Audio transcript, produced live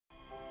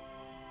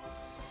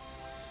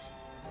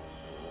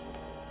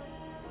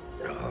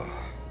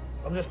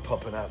I'm just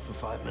popping out for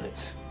 5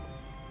 minutes.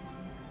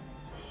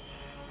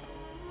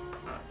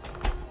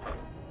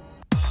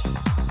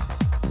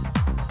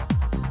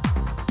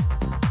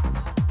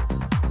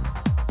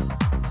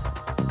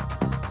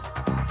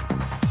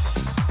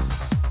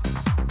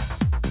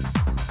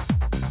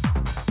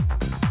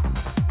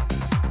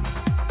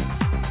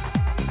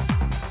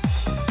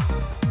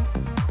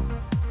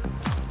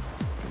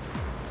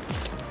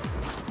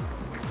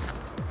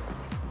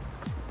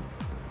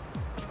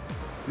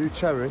 You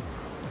cherry?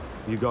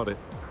 You got it.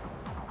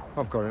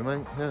 I've got it,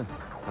 mate, yeah.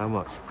 How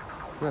much?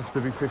 It'll have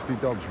to be 50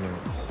 dogs,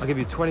 mate. I'll give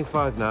you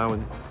 25 now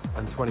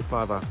and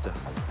 25 after.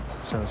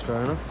 Sounds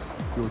fair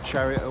enough. Your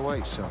chariot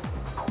awaits, sir.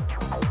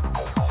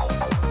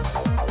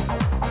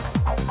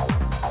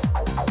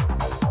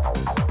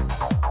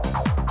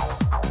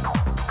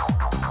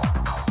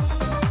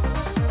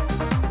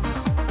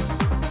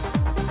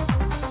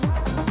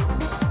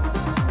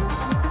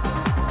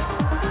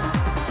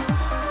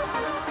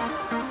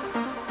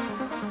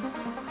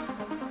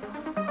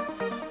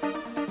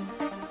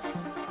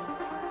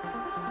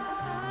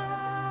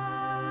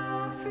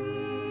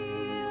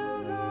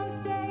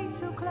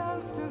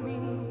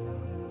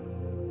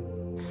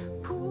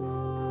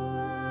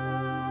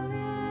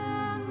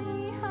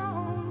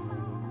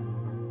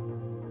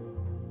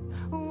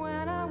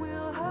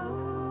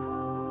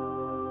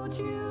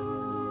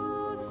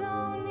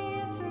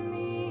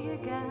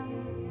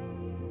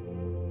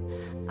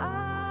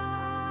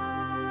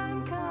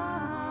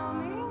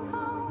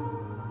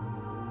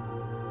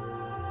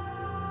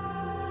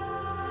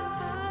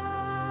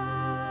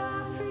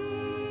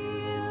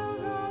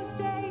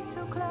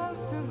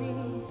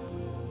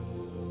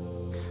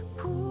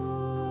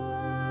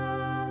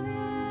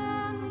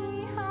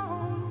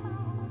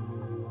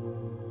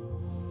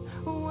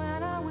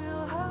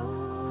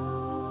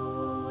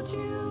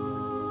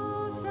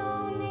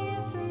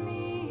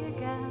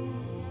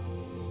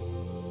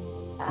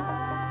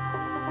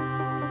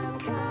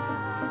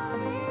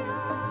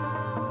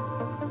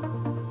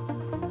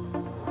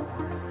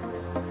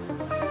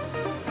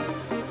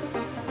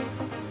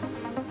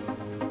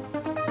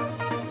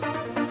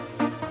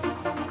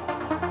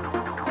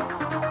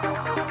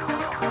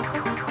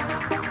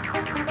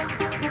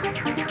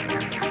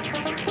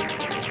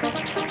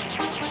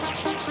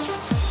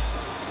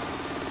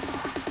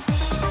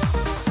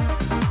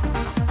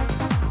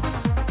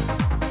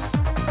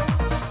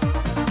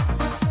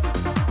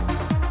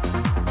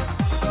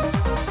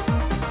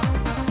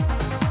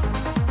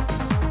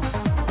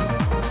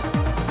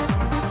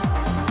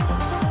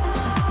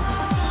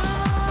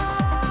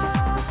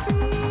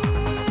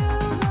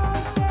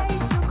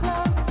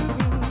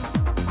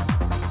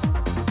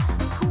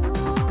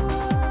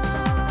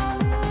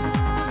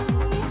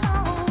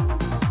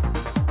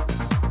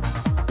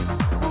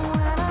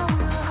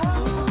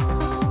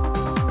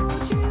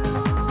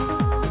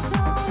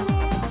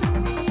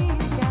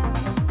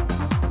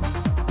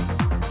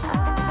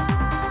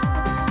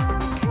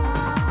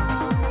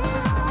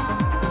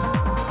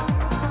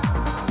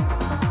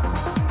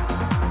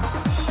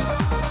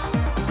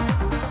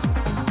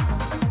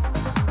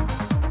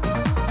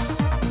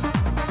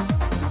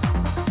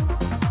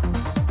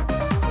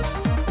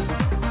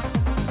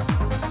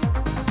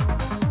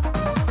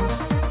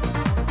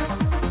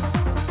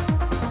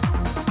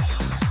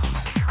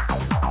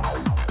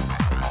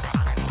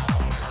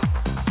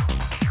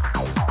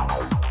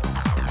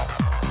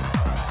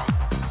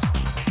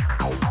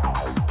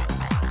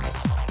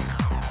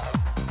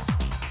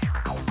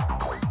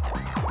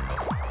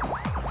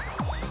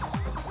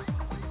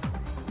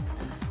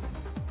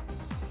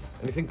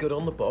 Anything good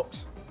on the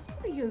box?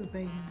 Where you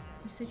been?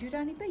 You said you'd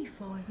only be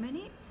 5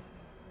 minutes.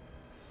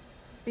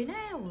 Been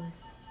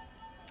hours.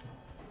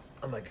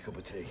 I'll make a cup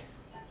of tea.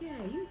 Yeah,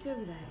 you do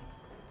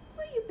that.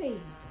 Where you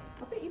been?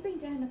 I bet you've been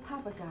down the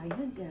pub again,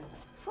 haven't you?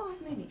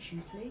 5 minutes, you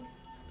said.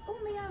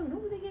 On me own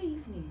all the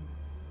evening.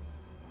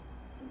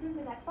 You've been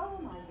with that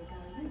barmaid again,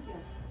 haven't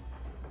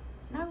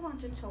you? No one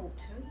to talk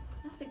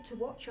to, nothing to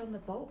watch on the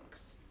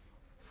box.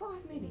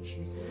 5 minutes,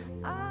 you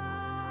said.